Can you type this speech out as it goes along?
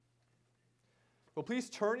Well, please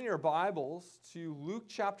turn in your Bibles to Luke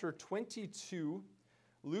chapter 22.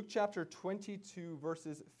 Luke chapter 22,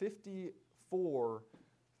 verses 54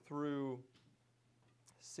 through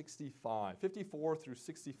 65. 54 through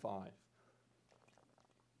 65.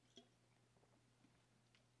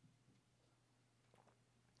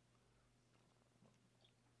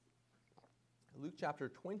 Luke chapter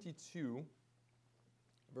 22,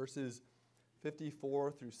 verses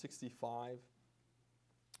 54 through 65.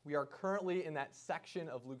 We are currently in that section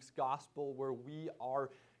of Luke's gospel where we are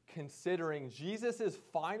considering Jesus'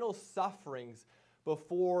 final sufferings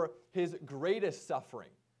before his greatest suffering,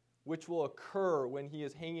 which will occur when he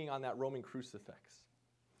is hanging on that Roman crucifix.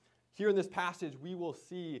 Here in this passage, we will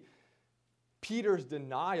see Peter's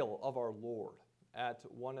denial of our Lord at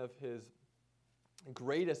one of his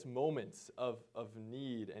greatest moments of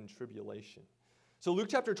need and tribulation. So Luke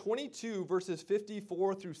chapter 22, verses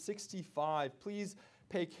 54 through 65, please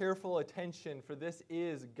pay careful attention, for this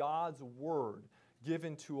is God's word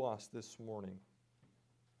given to us this morning.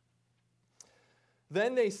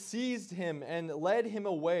 Then they seized him and led him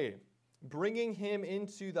away, bringing him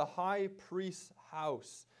into the high priest's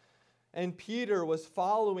house. And Peter was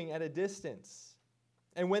following at a distance.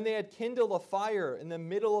 And when they had kindled a fire in the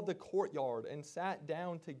middle of the courtyard and sat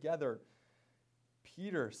down together,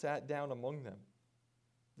 Peter sat down among them.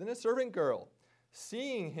 Then a servant girl,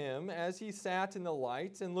 seeing him as he sat in the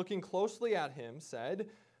light and looking closely at him, said,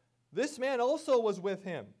 "This man also was with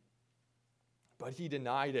him." But he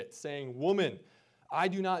denied it, saying, "Woman, I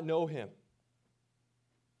do not know him."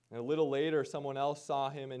 And a little later, someone else saw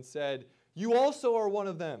him and said, "You also are one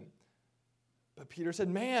of them." But Peter said,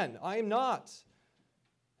 "Man, I am not."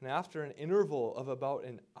 And after an interval of about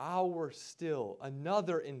an hour still,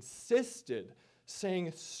 another insisted,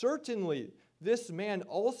 saying, "Certainly this man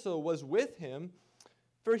also was with him,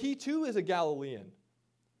 for he too is a Galilean."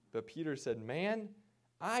 But Peter said, "Man,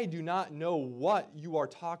 I do not know what you are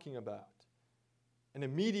talking about." And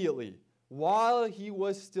immediately, while he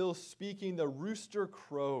was still speaking, the rooster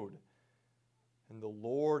crowed. And the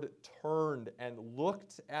Lord turned and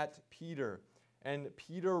looked at Peter. And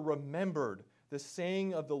Peter remembered the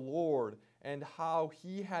saying of the Lord and how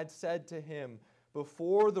he had said to him,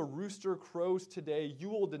 "Before the rooster crows today, you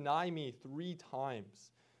will deny me 3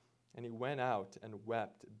 times." And he went out and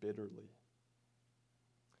wept bitterly.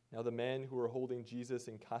 Now the men who were holding Jesus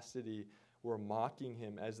in custody were mocking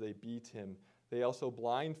him as they beat him. They also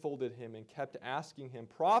blindfolded him and kept asking him,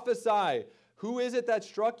 "Prophesy, who is it that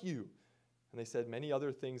struck you?" And they said many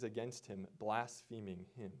other things against him, blaspheming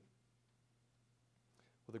him.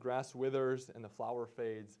 Well, the grass withers and the flower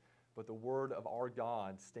fades, but the word of our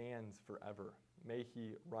God stands forever. May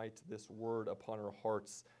he write this word upon our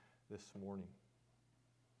hearts this morning.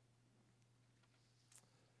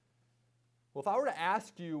 Well, if I were to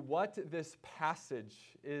ask you what this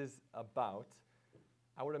passage is about,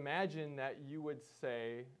 I would imagine that you would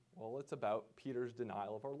say, well, it's about Peter's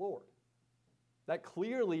denial of our Lord. That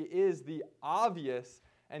clearly is the obvious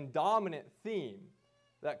and dominant theme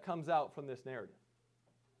that comes out from this narrative.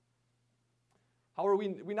 However,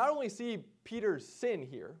 we not only see Peter's sin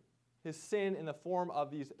here, his sin in the form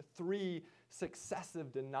of these 3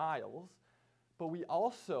 successive denials, but we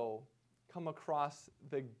also come across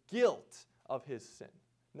the guilt of his sin.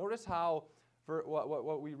 Notice how,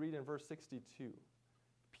 what we read in verse 62.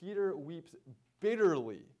 Peter weeps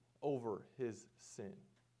bitterly over his sin.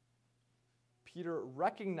 Peter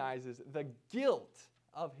recognizes the guilt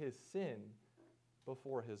of his sin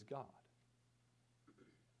before his God.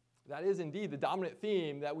 That is indeed the dominant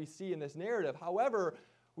theme that we see in this narrative. However,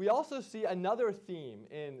 we also see another theme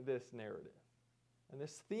in this narrative. And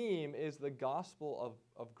this theme is the gospel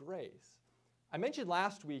of grace. I mentioned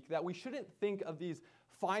last week that we shouldn't think of these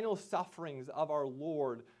final sufferings of our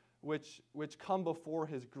Lord, which come before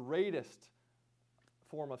his greatest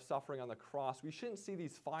form of suffering on the cross. We shouldn't see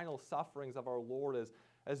these final sufferings of our Lord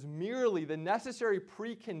as merely the necessary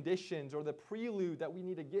preconditions or the prelude that we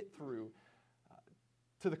need to get through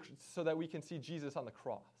so that we can see Jesus on the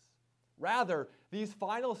cross. Rather, these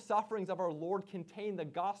final sufferings of our Lord contain the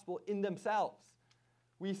gospel in themselves.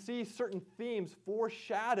 We see certain themes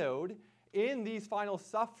foreshadowed in these final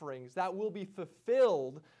sufferings that will be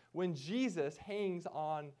fulfilled when Jesus hangs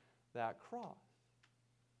on that cross.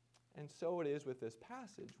 And so it is with this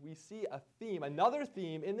passage. We see a theme, another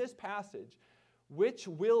theme in this passage, which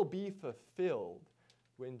will be fulfilled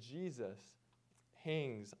when Jesus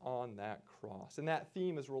hangs on that cross. And that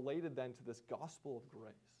theme is related then to this gospel of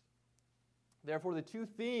grace. Therefore, the 2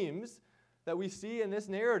 themes that we see in this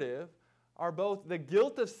narrative are both the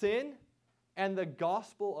guilt of sin and the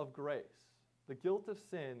gospel of grace. The guilt of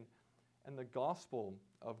sin and the gospel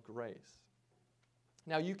of grace.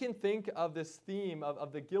 Now, you can think of this theme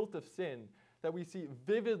of the guilt of sin that we see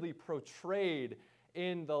vividly portrayed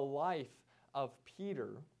in the life of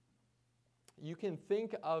Peter. You can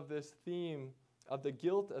think of this theme of the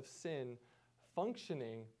guilt of sin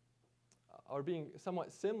functioning or being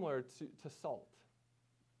somewhat similar to salt.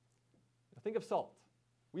 Now, think of salt.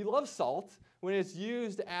 We love salt when it's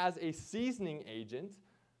used as a seasoning agent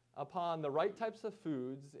upon the right types of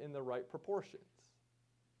foods in the right proportions.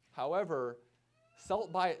 However,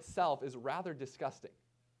 salt by itself is rather disgusting.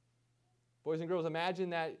 Boys and girls, imagine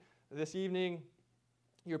that this evening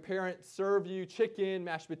your parents serve you chicken,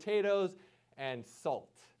 mashed potatoes, and salt.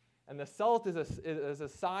 And the salt is a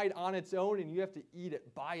side on its own, and you have to eat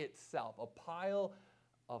it by itself, a pile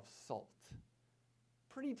of salt.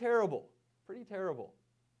 Pretty terrible, pretty terrible.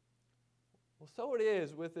 Well, so it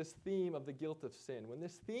is with this theme of the guilt of sin. When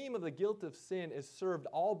this theme of the guilt of sin is served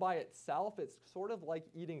all by itself, it's sort of like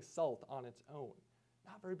eating salt on its own.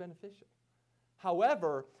 Not very beneficial.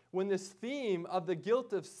 However, when this theme of the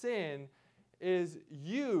guilt of sin is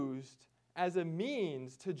used as a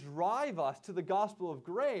means to drive us to the gospel of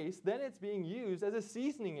grace, then it's being used as a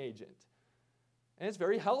seasoning agent. And it's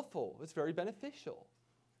very helpful. It's very beneficial.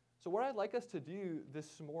 So what I'd like us to do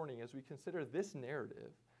this morning as we consider this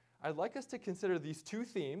narrative, I'd like us to consider these two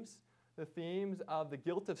themes, the themes of the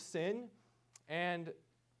guilt of sin and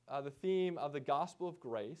the theme of the gospel of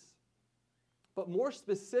grace. But more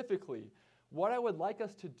specifically, what I would like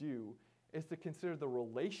us to do is to consider the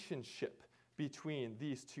relationship between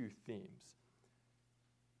these two themes.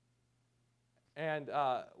 And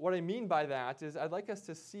what I mean by that is I'd like us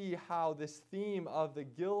to see how this theme of the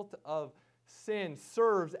guilt of sin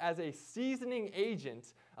serves as a seasoning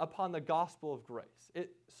agent upon the gospel of grace.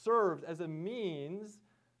 It serves as a means,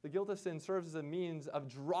 the guilt of sin serves as a means of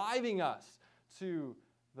driving us to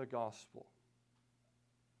the gospel.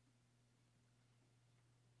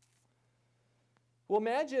 Well,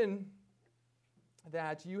 imagine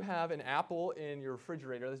that you have an apple in your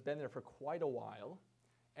refrigerator that's been there for quite a while,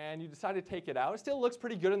 and you decide to take it out. It still looks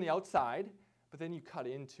pretty good on the outside, but then you cut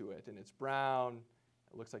into it, and it's brown.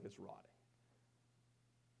 It looks like it's rotting.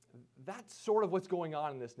 That's sort of what's going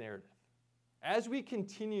on in this narrative. As we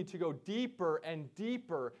continue to go deeper and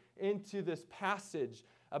deeper into this passage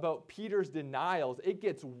about Peter's denials, it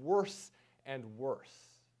gets worse and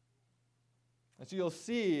worse. And so you'll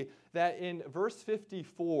see that in verse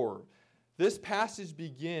 54, this passage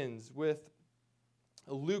begins with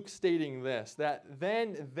Luke stating this, that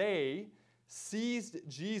then they seized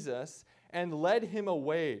Jesus and led him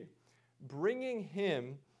away, bringing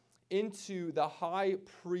him into the high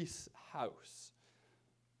priest's house.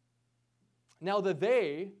 Now the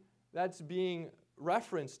they that's being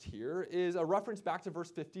referenced here is a reference back to verse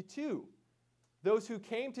 52. Those who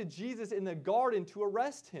came to Jesus in the garden to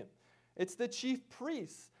arrest him. It's the chief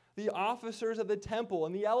priests, the officers of the temple,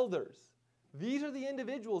 and the elders. These are the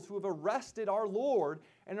individuals who have arrested our Lord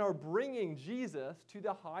and are bringing Jesus to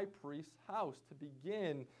the high priest's house to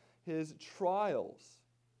begin his trials.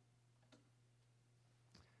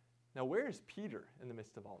 Now, where is Peter in the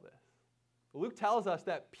midst of all this? Luke tells us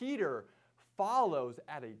that Peter follows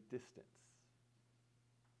at a distance.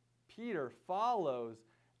 Peter follows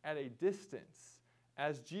at a distance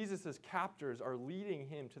as Jesus' captors are leading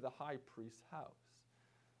him to the high priest's house.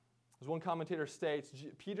 As one commentator states,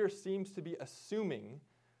 Peter seems to be assuming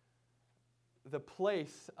the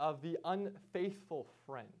place of the unfaithful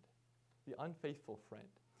friend. The unfaithful friend.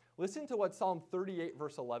 Listen to what Psalm 38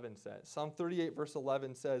 verse 11 says. Psalm 38 verse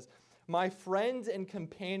 11 says, "My friends and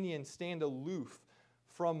companions stand aloof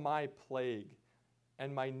from my plague,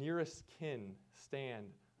 and my nearest kin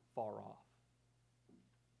stand far off."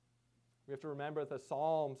 We have to remember that the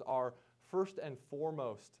Psalms are first and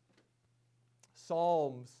foremost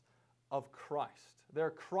psalms of Christ.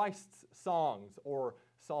 They're Christ's songs or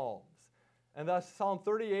psalms. And thus Psalm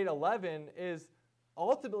 38:11 is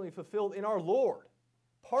ultimately fulfilled in our Lord,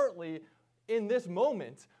 partly in this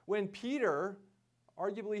moment when Peter,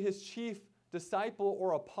 arguably his chief disciple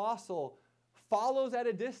or apostle, follows at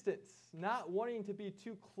a distance, not wanting to be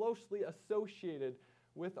too closely associated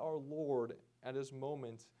with our Lord at his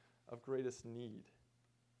moment of greatest need.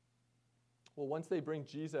 Well, once they bring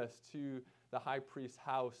Jesus to the high priest's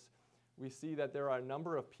house, we see that there are a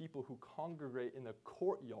number of people who congregate in the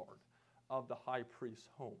courtyard of the high priest's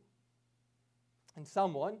home. And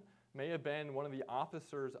someone, may have been one of the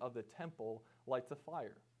officers of the temple, lights a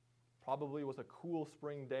fire. Probably was a cool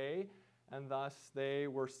spring day, and thus they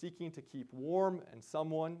were seeking to keep warm, and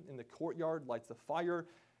someone in the courtyard lights a fire,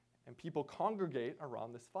 and people congregate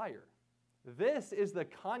around this fire. This is the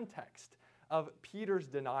context of Peter's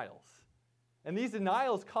denials. And these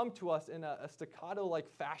denials come to us in a staccato-like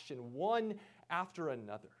fashion, one after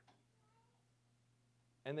another.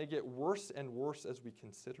 And they get worse and worse as we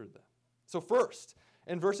consider them. So first,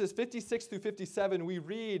 in verses 56 through 57, we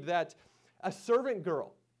read that a servant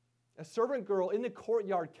girl in the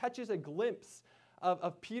courtyard catches a glimpse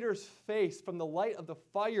of Peter's face from the light of the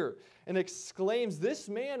fire and exclaims, "This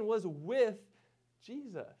man was with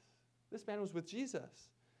Jesus." This man was with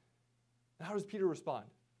Jesus. And how does Peter respond?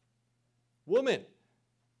 "Woman,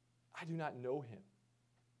 I do not know him."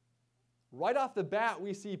 Right off the bat,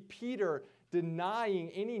 we see Peter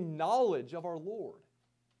denying any knowledge of our Lord.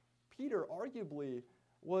 Peter arguably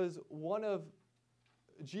was one of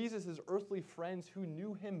Jesus' earthly friends who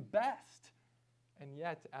knew him best. And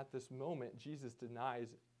yet, at this moment,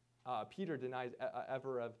 Peter denies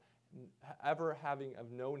ever having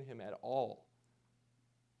known him at all.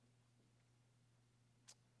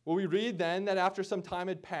 Well, we read then that after some time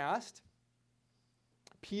had passed,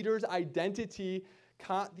 Peter's identity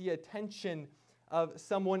caught the attention of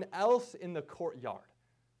someone else in the courtyard.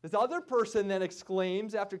 This other person then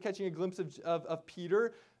exclaims, after catching a glimpse of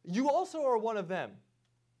Peter, "You also are one of them."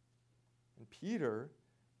 And Peter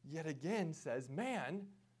yet again says,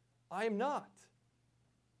 "Man, I am not."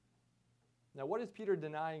 Now, what is Peter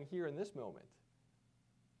denying here in this moment?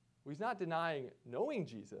 Well, he's not denying knowing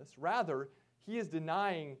Jesus. Rather, he is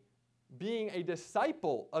denying being a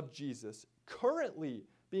disciple of Jesus, currently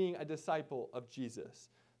being a disciple of Jesus.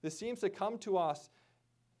 This seems to come to us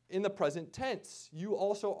in the present tense. You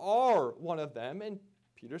also are one of them. And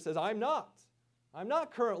Peter says, I'm not. I'm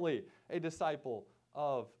not currently a disciple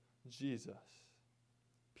of Jesus.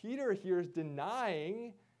 Peter here is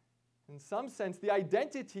denying, in some sense, the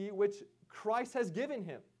identity which Christ has given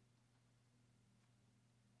him.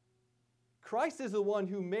 Christ is the one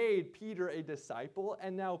who made Peter a disciple,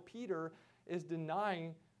 and now Peter is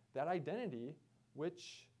denying that identity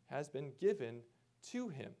which has been given to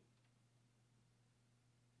him.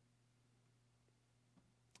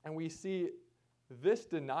 And we see this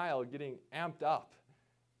denial getting amped up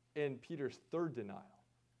in Peter's third denial.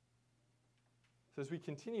 So as we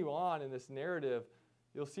continue on in this narrative,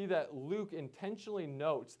 you'll see that Luke intentionally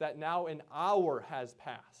notes that now an hour has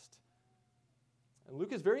passed. And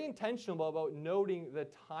Luke is very intentional about noting the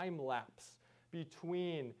time lapse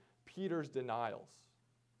between Peter's denials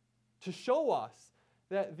to show us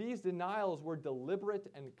that these denials were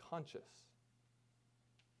deliberate and conscious.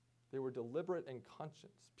 They were deliberate and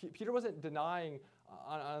conscious. Peter wasn't denying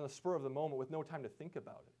on the spur of the moment with no time to think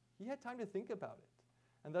about it. He had time to think about it.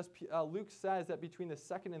 And thus Luke says that between the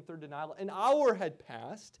second and third denial, an hour had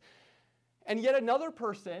passed, and yet another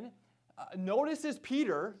person notices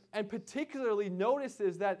Peter, and particularly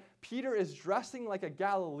notices that Peter is dressing like a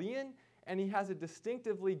Galilean, and he has a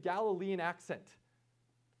distinctively Galilean accent.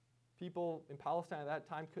 People in Palestine at that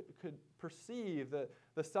time could perceive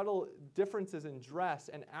the subtle differences in dress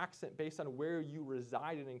and accent based on where you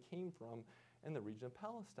resided and came from in the region of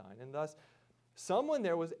Palestine. And thus, someone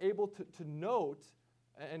there was able to note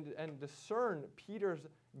and discern Peter's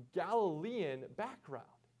Galilean background.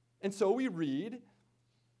 And so we read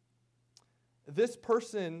this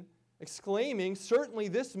person exclaiming, "Certainly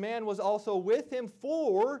this man was also with him,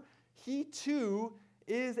 for he too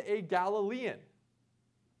is a Galilean."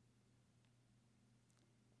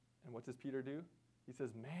 And what does Peter do? He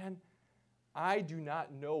says, "Man, I do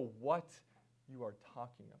not know what you are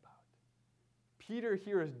talking about." Peter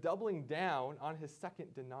here is doubling down on his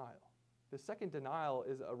second denial. The second denial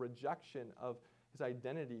is a rejection of his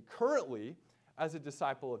identity currently as a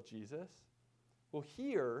disciple of Jesus. Well,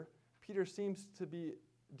 here, Peter seems to be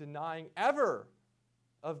denying ever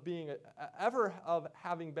of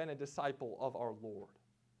having been a disciple of our Lord.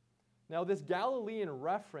 Now, this Galilean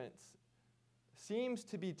reference seems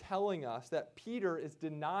to be telling us that Peter is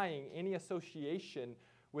denying any association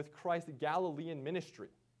with Christ's Galilean ministry.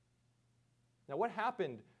 Now, what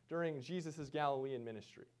happened during Jesus' Galilean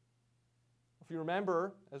ministry? If you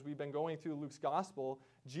remember, as we've been going through Luke's gospel,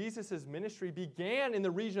 Jesus' ministry began in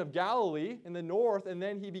the region of Galilee in the north, and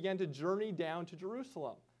then he began to journey down to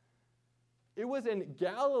Jerusalem. It was in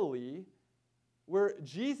Galilee where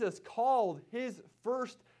Jesus called his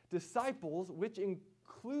first disciples, which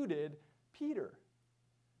included Peter.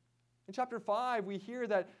 In chapter 5, we hear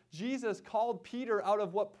that Jesus called Peter out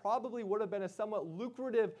of what probably would have been a somewhat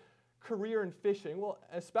lucrative career in fishing, well,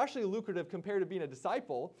 especially lucrative compared to being a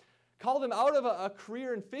disciple, called him out of a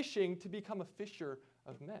career in fishing to become a fisher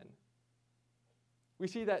of men. We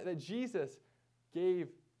see that Jesus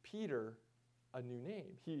gave Peter a new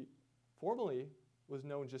name. He formerly was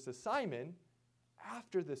known just as Simon.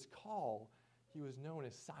 After this call, he was known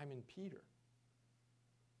as Simon Peter.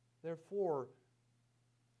 Therefore,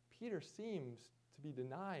 Peter seems to be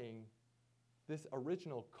denying this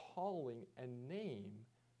original calling and name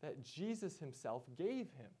that Jesus himself gave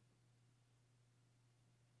him.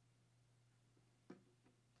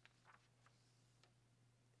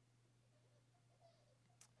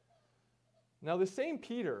 Now, the same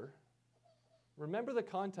Peter, remember the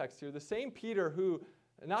context here, the same Peter who,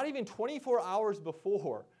 not even 24 hours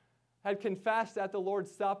before, had confessed at the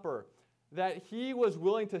Lord's Supper that he was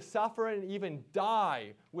willing to suffer and even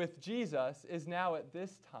die with Jesus, is now at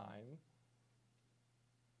this time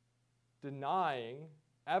denying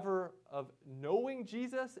ever of knowing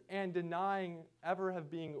Jesus and denying ever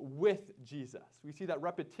of being with Jesus. We see that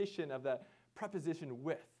repetition of that preposition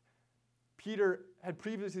with. Peter had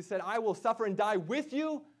previously said, I will suffer and die with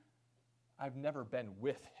you. I've never been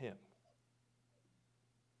with him.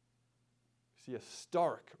 You see a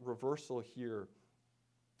stark reversal here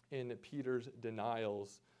in Peter's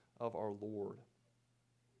denials of our Lord.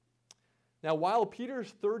 Now, while Peter's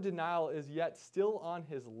third denial is yet still on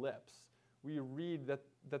his lips, we read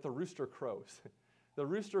that the rooster crows. The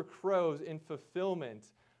rooster crows in fulfillment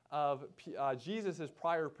of Jesus'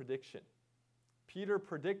 prior prediction. Peter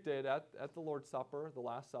predicted at the Lord's Supper, the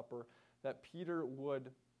Last Supper, that Peter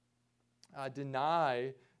would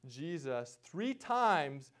deny Jesus 3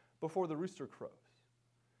 times before the rooster crows.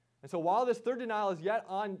 And so while this third denial is yet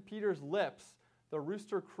on Peter's lips, the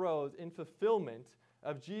rooster crows in fulfillment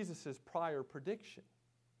of Jesus' prior prediction.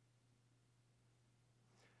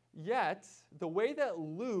 Yet, the way that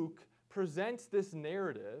Luke presents this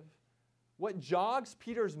narrative, what jogs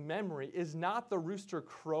Peter's memory is not the rooster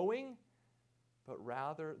crowing, but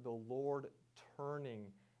rather the Lord turning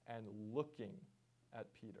and looking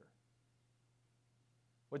at Peter.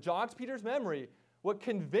 What jogs Peter's memory, what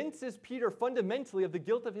convinces Peter fundamentally of the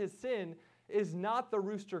guilt of his sin, is not the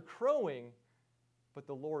rooster crowing, but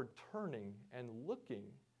the Lord turning and looking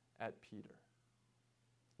at Peter.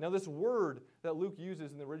 Now, this word that Luke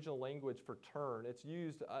uses in the original language for turn, it's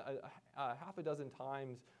used half a dozen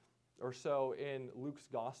times or so in Luke's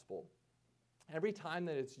gospel. Every time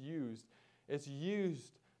that it's used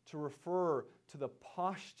to refer to the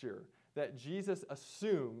posture that Jesus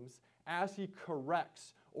assumes as he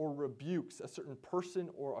corrects or rebukes a certain person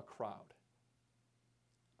or a crowd.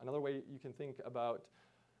 Another way you can think about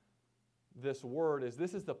this word is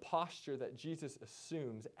this is the posture that Jesus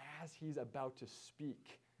assumes as he's about to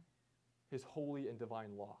speak his holy and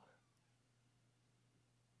divine law.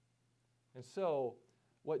 And so,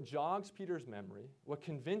 what jogs Peter's memory, what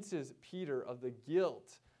convinces Peter of the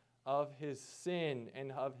guilt of his sin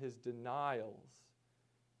and of his denials,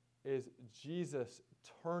 is Jesus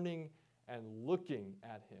turning and looking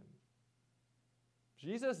at him.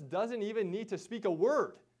 Jesus doesn't even need to speak a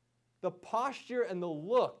word. The posture and the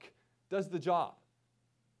look does the job.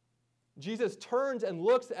 Jesus turns and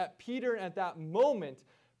looks at Peter, and at that moment,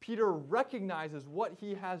 Peter recognizes what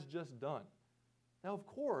he has just done. Now, of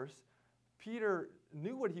course, Peter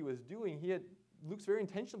knew what he was doing. Luke's very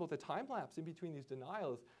intentional with the time lapse in between these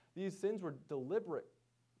denials. These sins were deliberate.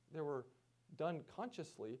 They were done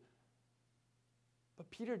consciously. But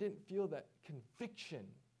Peter didn't feel that conviction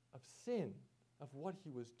of sin, of what he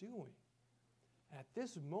was doing. And at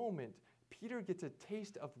this moment, Peter gets a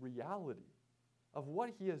taste of reality, of what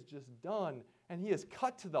he has just done, and he is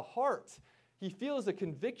cut to the heart. He feels a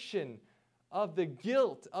conviction of the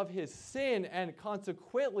guilt of his sin, and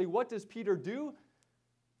consequently, what does Peter do?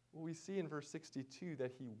 Well, we see in verse 62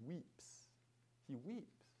 that he weeps. He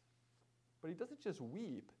weeps. But he doesn't just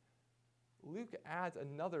weep. Luke adds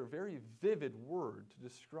another very vivid word to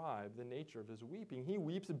describe the nature of his weeping. He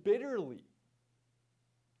weeps bitterly.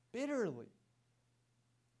 Bitterly.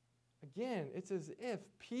 Again, it's as if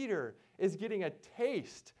Peter is getting a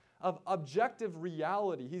taste of objective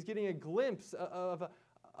reality. He's getting a glimpse of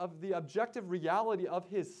the objective reality of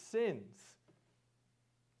his sins.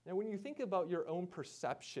 Now, when you think about your own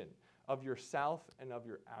perception of yourself and of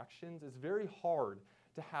your actions, it's very hard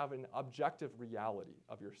to have an objective reality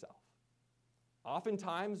of yourself.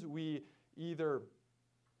 Oftentimes, we either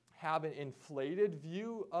have an inflated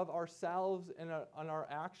view of ourselves and on our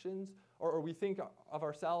actions, or we think of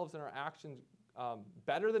ourselves and our actions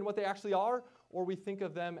better than what they actually are, or we think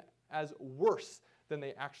of them as worse than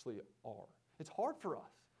they actually are. It's hard for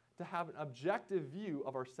us to have an objective view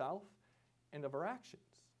of ourselves and of our actions.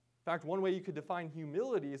 In fact, one way you could define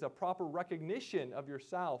humility is a proper recognition of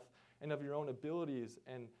yourself and of your own abilities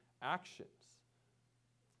and actions.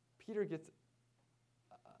 Peter gets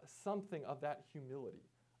something of that humility,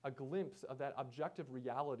 a glimpse of that objective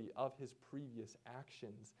reality of his previous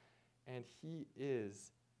actions, and he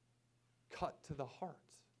is cut to the heart.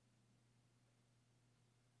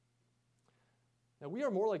 Now, we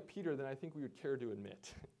are more like Peter than I think we would care to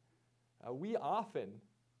admit. We often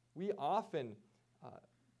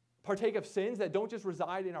partake of sins that don't just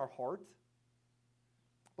reside in our heart,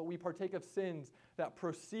 but we partake of sins that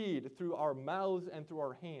proceed through our mouths and through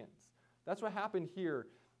our hands. That's what happened here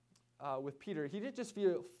with Peter. He didn't just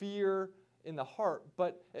feel fear in the heart,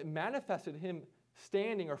 but it manifested him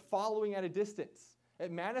standing or following at a distance.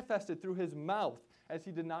 It manifested through his mouth as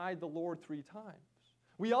he denied the Lord 3 times.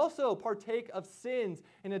 We also partake of sins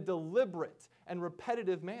in a deliberate and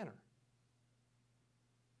repetitive manner.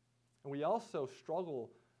 And we also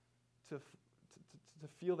struggle to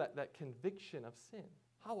feel that conviction of sin.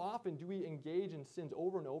 How often do we engage in sins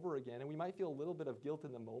over and over again, and we might feel a little bit of guilt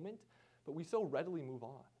in the moment, but we so readily move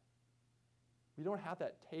on. We don't have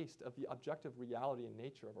that taste of the objective reality and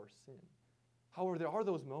nature of our sin. However, there are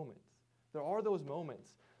those moments. There are those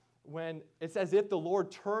moments when it's as if the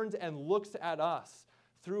Lord turns and looks at us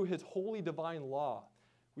through his holy divine law.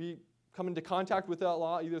 We come into contact with that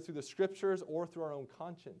law either through the scriptures or through our own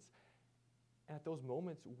conscience. And at those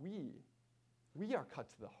moments, we are cut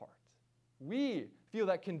to the heart. We feel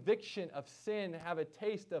that conviction of sin, have a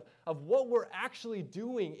taste of what we're actually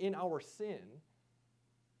doing in our sin.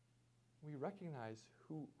 We recognize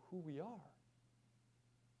who we are.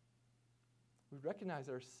 We recognize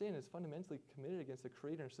that our sin is fundamentally committed against the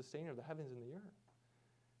creator and sustainer of the heavens and the earth.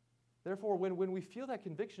 Therefore, when we feel that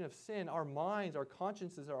conviction of sin, our minds, our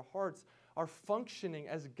consciences, our hearts are functioning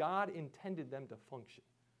as God intended them to function.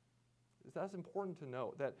 That's important to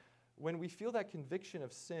note, that when we feel that conviction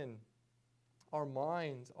of sin, our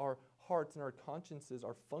minds, our hearts, and our consciences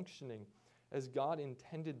are functioning as God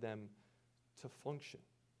intended them to function.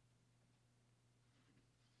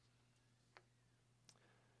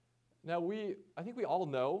 Now, I think we all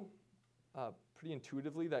know pretty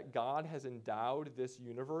intuitively that God has endowed this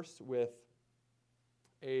universe with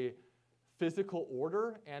a physical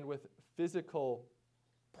order and with physical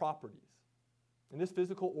properties. And this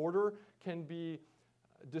physical order can be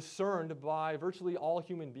discerned by virtually all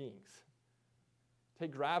human beings.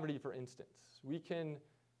 Take gravity, for instance. We can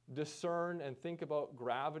discern and think about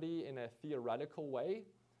gravity in a theoretical way,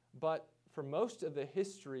 but for most of the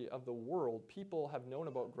history of the world, people have known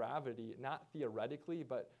about gravity not theoretically,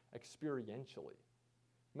 but experientially.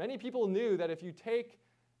 Many people knew that if you take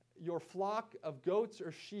your flock of goats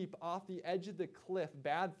or sheep off the edge of the cliff,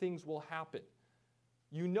 bad things will happen.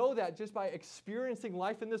 You know that just by experiencing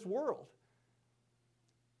life in this world.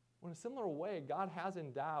 Well, in a similar way, God has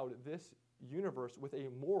endowed this universe with a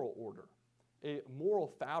moral order, a moral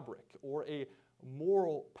fabric, or a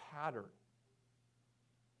moral pattern.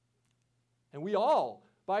 And we all,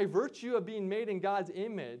 by virtue of being made in God's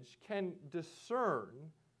image, can discern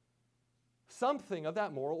something of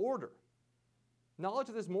that moral order. Knowledge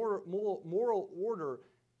of this moral order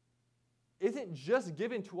isn't just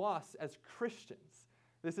given to us as Christians.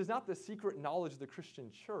 This is not the secret knowledge of the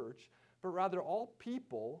Christian church, but rather all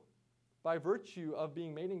people, by virtue of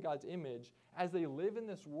being made in God's image, as they live in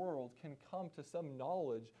this world, can come to some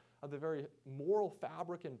knowledge of the very moral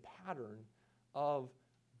fabric and pattern of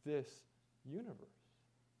this universe.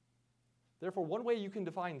 Therefore, one way you can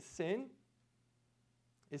define sin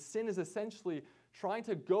is essentially trying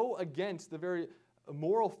to go against the very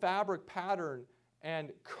moral fabric, pattern,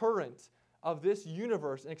 and current of this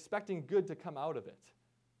universe and expecting good to come out of it.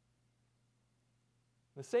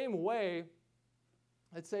 The same way,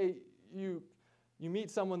 let's say you meet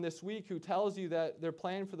someone this week who tells you that their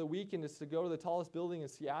plan for the weekend is to go to the tallest building in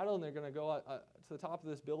Seattle, and they're going to go to the top of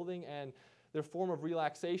this building, and their form of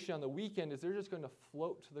relaxation on the weekend is they're just going to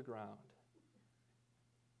float to the ground.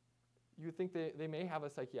 You think they may have a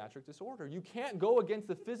psychiatric disorder. You can't go against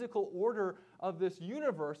the physical order of this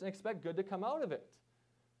universe and expect good to come out of it.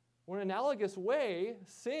 Well, in an analogous way,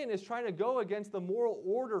 sin is trying to go against the moral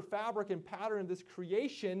order, fabric, and pattern of this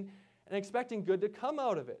creation and expecting good to come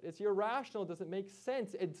out of it. It's irrational. It doesn't make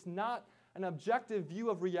sense. It's not an objective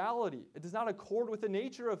view of reality. It does not accord with the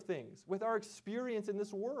nature of things, with our experience in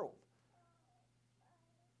this world.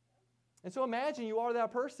 And so imagine you are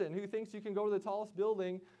that person who thinks you can go to the tallest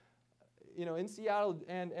building, in Seattle,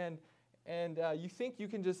 and you think you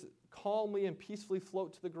can just calmly and peacefully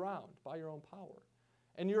float to the ground by your own power.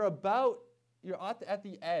 And you're at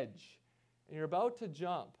the edge, and you're about to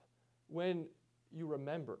jump when you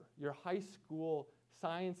remember your high school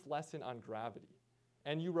science lesson on gravity.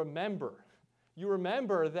 And you remember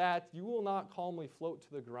that you will not calmly float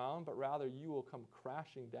to the ground, but rather you will come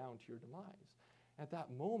crashing down to your demise. At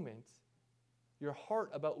that moment, your heart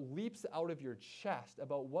about leaps out of your chest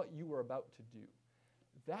about what you are about to do.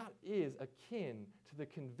 That is akin to the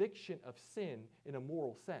conviction of sin in a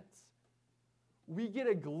moral sense. we get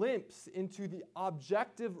a glimpse into the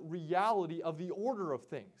objective reality of the order of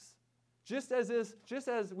things. Just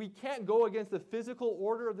as we can't go against the physical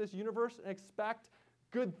order of this universe and expect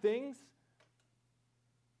good things,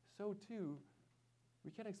 so too,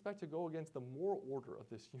 we can't expect to go against the moral order of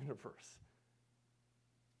this universe.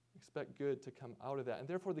 Expect good to come out of that. And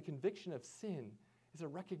therefore, the conviction of sin is a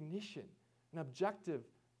recognition, an objective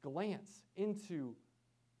glance into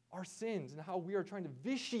our sins and how we are trying to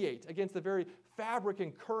vitiate against the very fabric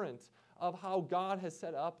and current of how God has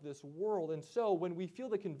set up this world. And so when we feel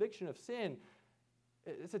the conviction of sin,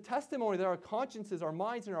 it's a testimony that our consciences, our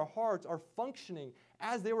minds, and our hearts are functioning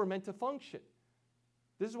as they were meant to function.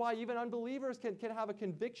 This is why even unbelievers can have a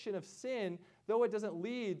conviction of sin, though it doesn't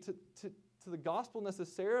lead to the gospel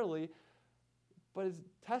necessarily, but it's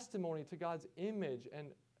testimony to God's image and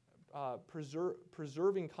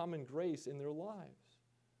preserving common grace in their lives.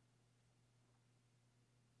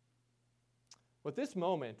 At this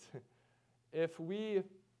moment, if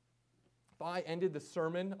I ended the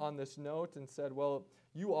sermon on this note and said, well,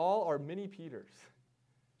 you all are mini Peters.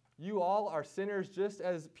 You all are sinners just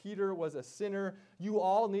as Peter was a sinner. You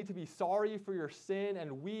all need to be sorry for your sin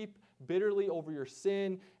and weep bitterly over your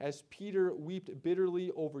sin as Peter wept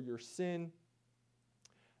bitterly over your sin.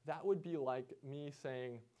 That would be like me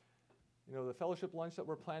saying, the fellowship lunch that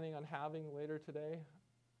we're planning on having later today,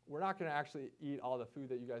 we're not going to actually eat all the food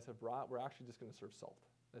that you guys have brought. We're actually just going to serve salt.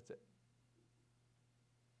 That's it.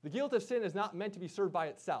 The guilt of sin is not meant to be served by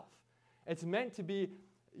itself. It's meant to be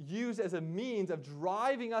used as a means of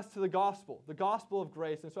driving us to the gospel of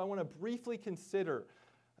grace. And so I want to briefly consider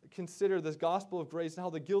this gospel of grace and how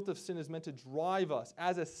the guilt of sin is meant to drive us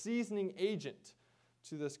as a seasoning agent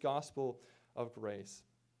to this gospel of grace.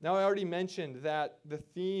 Now, I already mentioned that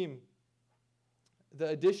the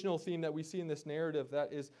additional theme that we see in this narrative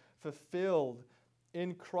that is fulfilled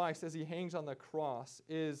in Christ as he hangs on the cross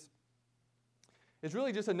is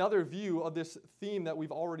really just another view of this theme that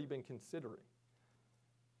we've already been considering.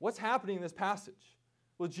 What's happening in this passage?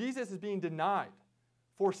 Well, Jesus is being denied,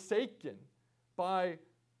 forsaken by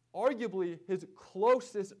arguably his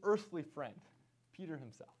closest earthly friend, Peter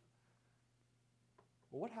himself.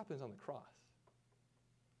 Well, what happens on the cross?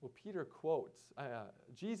 Well,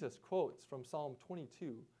 Jesus quotes from Psalm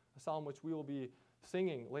 22, a psalm which we will be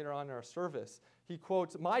singing later on in our service. He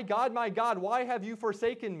quotes, my God, why have you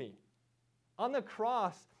forsaken me?" On the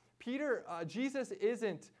cross, Jesus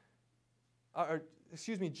isn't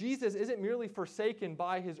merely forsaken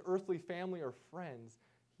by his earthly family or friends.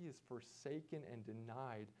 He is forsaken and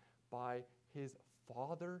denied by his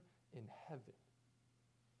Father in heaven.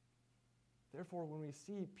 Therefore, when we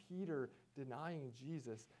see Peter denying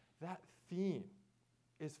Jesus, that theme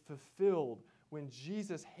is fulfilled when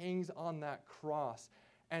Jesus hangs on that cross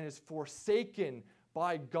and is forsaken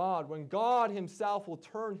by God, when God himself will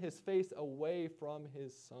turn his face away from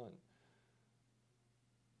his Son.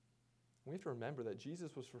 We have to remember that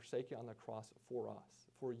Jesus was forsaken on the cross for us,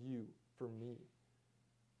 for you, for me.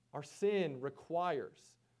 Our sin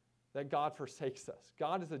requires that God forsakes us.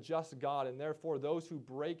 God is a just God, and therefore those who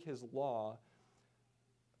break his law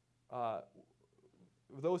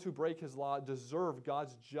deserve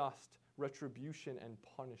God's just retribution and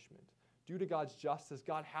punishment. Due to God's justice,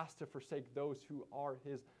 God has to forsake those who are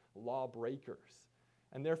his lawbreakers.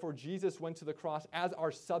 And therefore, Jesus went to the cross as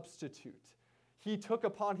our substitute. He took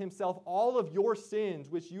upon himself all of your sins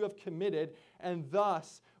which you have committed, and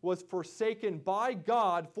thus was forsaken by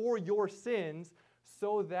God for your sins,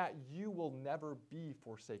 so that you will never be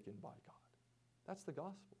forsaken by God. That's the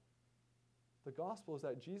gospel. The gospel is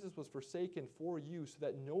that Jesus was forsaken for you so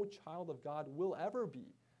that no child of God will ever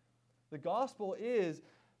be. The gospel is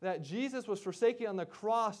that Jesus was forsaken on the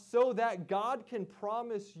cross so that God can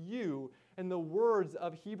promise you, in the words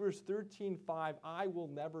of Hebrews 13:5, I will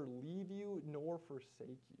never leave you nor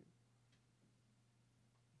forsake you.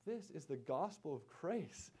 This is the gospel of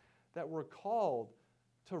grace that we're called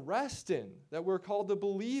to rest in, that we're called to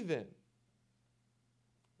believe in.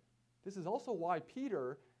 This is also why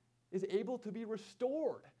Peter is able to be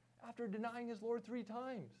restored after denying his Lord 3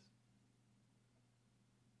 times.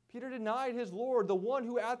 Peter denied his Lord, the one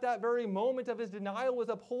who at that very moment of his denial was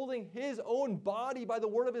upholding his own body by the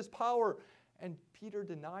word of his power. And Peter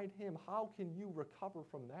denied him. How can you recover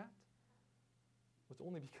from that? It's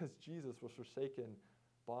only because Jesus was forsaken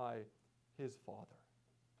by his Father.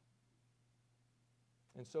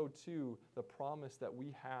 And so too, the promise that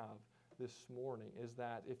we have this morning is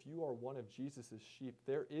that if you are one of Jesus' sheep,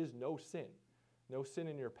 there is no sin. No sin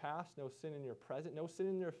in your past, no sin in your present, no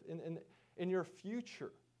sin in your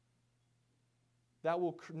future. That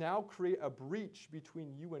will now create a breach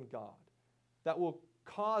between you and God. That will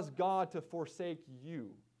cause God to forsake you.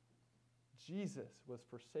 Jesus was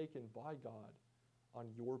forsaken by God on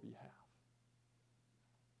your behalf.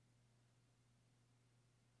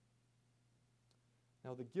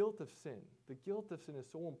 Now, the guilt of sin is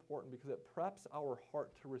so important because it preps our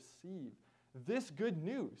heart to receive this good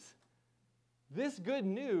news. This good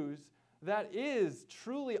news that is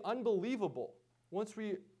truly unbelievable once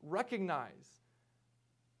we recognize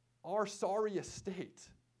our sorry estate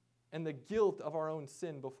and the guilt of our own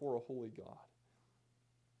sin before a holy God.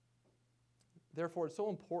 Therefore, it's so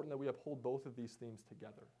important that we uphold both of these themes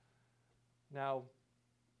together. Now,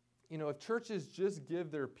 if churches just give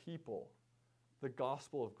their people the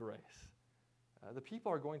gospel of grace, the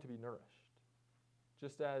people are going to be nourished.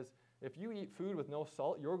 Just as if you eat food with no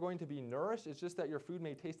salt, you're going to be nourished. It's just that your food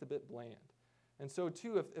may taste a bit bland. And so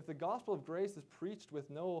too, if the gospel of grace is preached with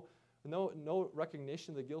no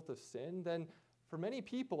recognition of the guilt of sin, then for many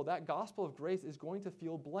people, that gospel of grace is going to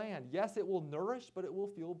feel bland. Yes, it will nourish, but it will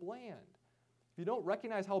feel bland. If you don't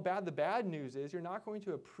recognize how bad the bad news is, you're not going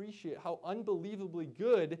to appreciate how unbelievably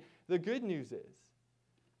good the good news is.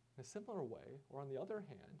 In a similar way, or on the other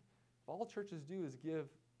hand, if all churches do is give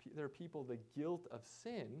their people the guilt of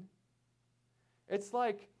sin, it's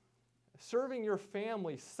like serving your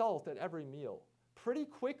family salt at every meal. Pretty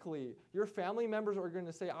quickly, your family members are going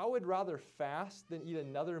to say, I would rather fast than eat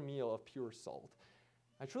another meal of pure salt.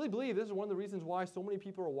 I truly believe this is one of the reasons why so many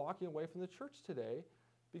people are walking away from the church today,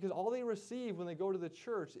 because all they receive when they go to the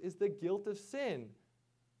church is the guilt of sin.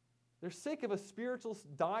 They're sick of a spiritual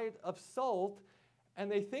diet of salt, and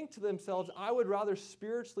they think to themselves, I would rather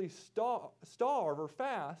spiritually starve or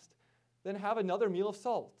fast than have another meal of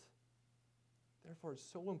salt. Therefore, it's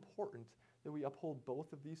so important that we uphold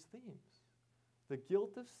both of these themes. The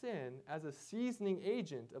guilt of sin as a seasoning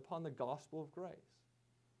agent upon the gospel of grace.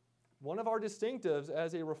 One of our distinctives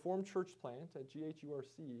as a Reformed church plant at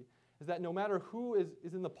GHURC is that no matter who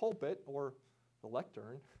is in the pulpit or the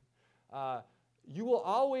lectern, you will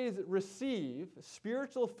always receive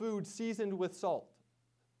spiritual food seasoned with salt.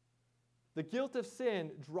 The guilt of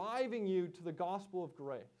sin driving you to the gospel of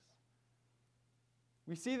grace.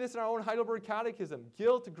 We see this in our own Heidelberg Catechism,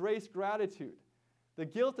 guilt, grace, gratitude. The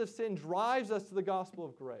guilt of sin drives us to the gospel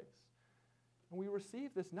of grace. And we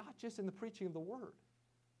receive this not just in the preaching of the word,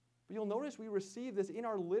 but you'll notice we receive this in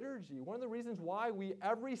our liturgy. One of the reasons why we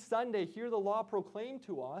every Sunday hear the law proclaimed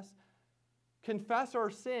to us, confess our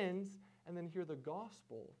sins, and then hear the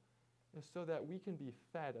gospel is so that we can be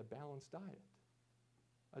fed a balanced diet.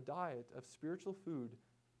 A diet of spiritual food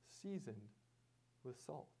seasoned with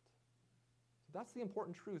salt. So that's the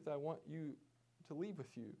important truth I want you to leave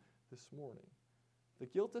with you this morning. The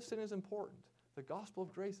guilt of sin is important. The gospel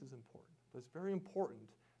of grace is important. But it's very important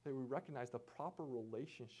that we recognize the proper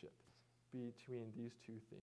relationship between these two things.